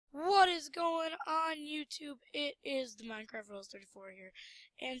is going on YouTube? It is the Minecraft34 here,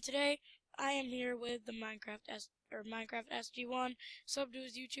 and today I am here with the Minecraftsg1 sub to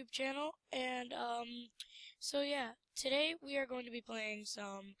his YouTube channel, and so yeah, today we are going to be playing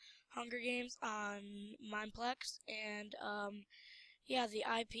some Hunger Games on Mineplex, and yeah, the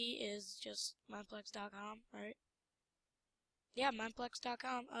IP is just mineplex.com, right? Yeah,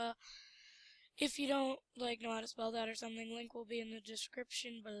 mineplex.com. If you don't know how to spell that or something, link will be in the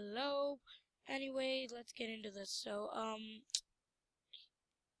description below. Anyway, let's get into this. So,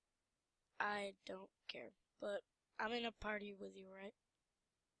 I don't care, but I'm in a party with you, right?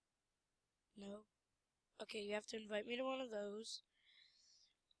 No? Okay, you have to invite me to one of those.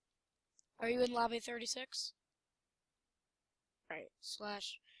 Are you in lobby 36? Right,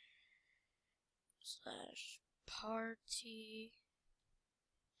 slash party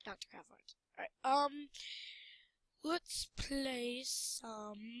Dr. Craft. Alright, let's play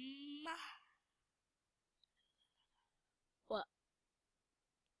some... What?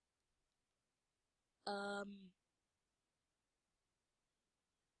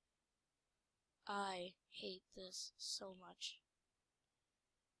 I hate this so much.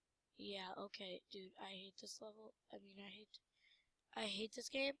 Yeah, okay, dude, I hate this level. I mean, I hate this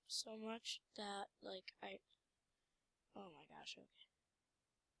game so much that, oh my gosh, okay.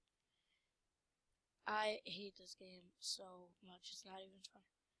 I hate this game so much, it's not even fun.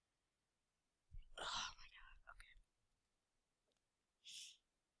 Oh my god, okay.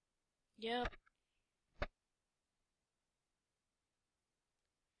 Yep.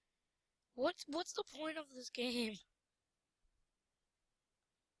 What's the point of this game?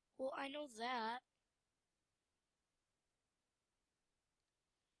 Well, I know that.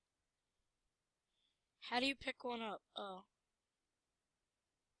 How do you pick one up? Oh.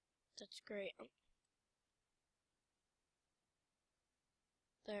 That's great.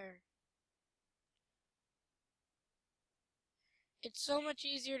 There. It's so much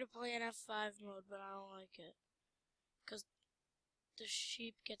easier to play in F5 mode, but I don't like it. Because the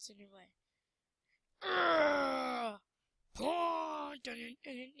sheep gets in your way.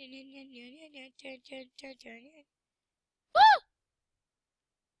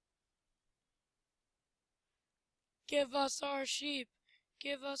 Give us our sheep.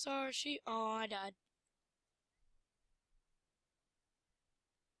 Give us our sheep. Oh, I died.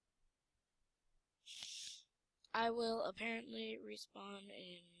 I will apparently respawn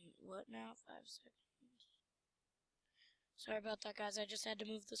in, what now? 5 seconds. Sorry about that, guys. I just had to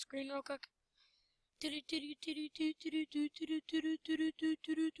move the screen real quick.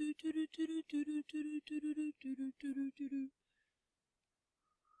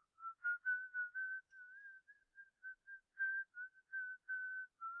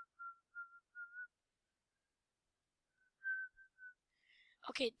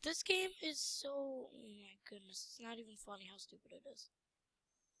 Okay, this game is so... Oh my goodness, it's not even funny how stupid it is.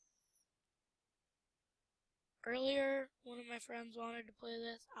 Earlier, one of my friends wanted to play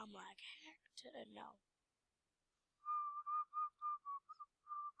this. I'm like, heck to the no.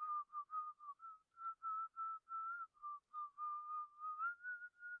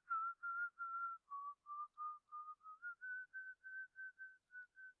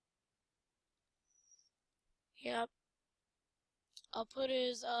 Yep. I'll put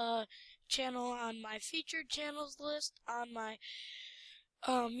his channel on my featured channels list on my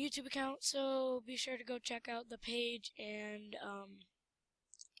YouTube account, so be sure to go check out the page, and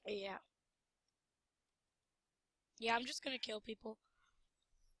yeah. Yeah, I'm just gonna kill people.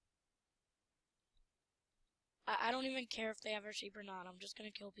 I don't even care if they have our sheep or not. I'm just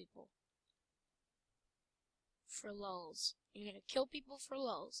gonna kill people. For lulz. I'm gonna kill people for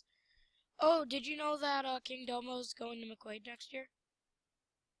lulz. Oh, did you know that King Domo's going to McQuaid next year?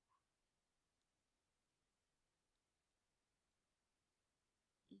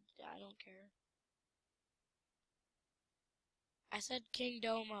 I don't care. I said King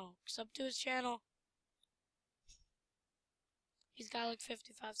Domo. Sub to his channel. He's got like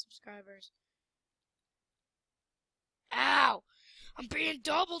 55 subscribers. Ow! I'm being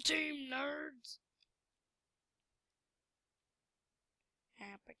double teamed, nerds!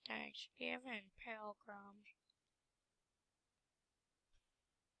 Happy Thanksgiving, pilgrims.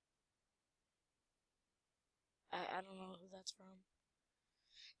 I don't know who that's from.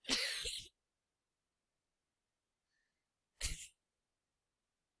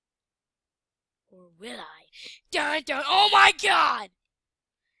 Or will I? Dun dun! Oh my god!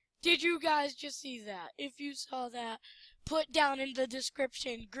 Did you guys just see that? If you saw that, put down in the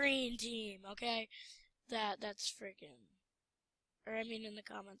description, green team, okay? That's freaking... Or I mean in the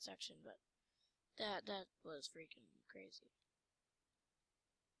comment section, but that was freaking crazy.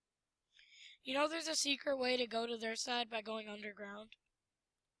 You know there's a secret way to go to their side by going underground?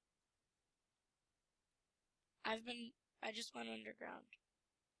 I just went underground.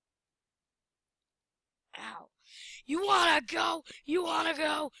 Ow. You wanna go? You wanna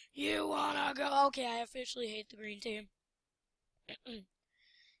go? You wanna go? Okay, I officially hate the green team.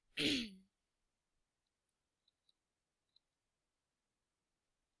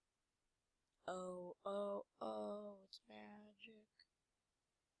 Oh, oh, oh, it's magic.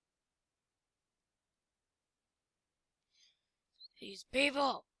 These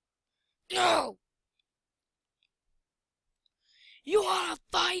people! No! You wanna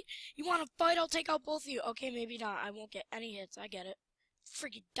fight? You wanna fight? I'll take out both of you. Okay, maybe not. I won't get any hits. I get it.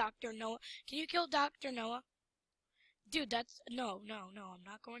 Freaking Dr. Noah. Can you kill Dr. Noah? Dude, that's... No, no, no. I'm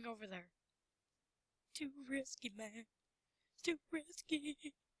not going over there. Too risky, man. Too risky.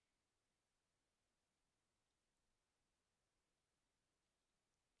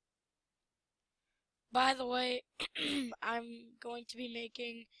 By the way, I'm going to be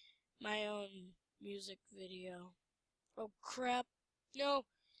making my own music video. Oh, crap. No.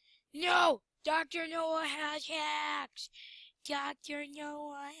 No! Dr. Noah has hacks! Dr.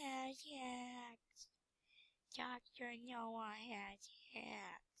 Noah has hacks! Dr. Noah has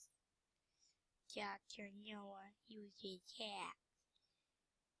hacks! Dr. Noah uses hacks.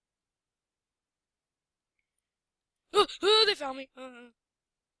 Oh, they found me!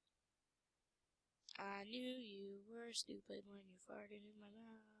 I knew you were stupid when you farted in my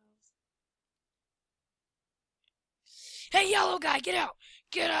mouth. Hey, yellow guy, get out!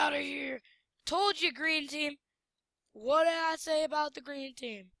 Get out of here! Told you, green team! What did I say about the green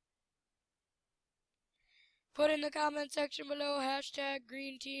team? Put in the comment section below hashtag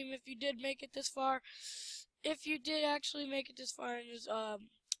green team if you did make it this far. If you did actually make it this far in this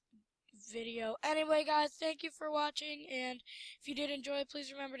video. Anyway, guys, thank you for watching, and if you did enjoy,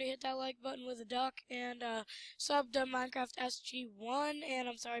 please remember to hit that like button with a duck, and sub to Minecraftsg1, and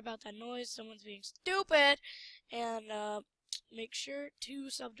I'm sorry about that noise, someone's being stupid, and make sure to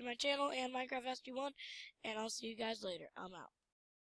sub to my channel and Minecraftsg1, and I'll see you guys later. I'm out.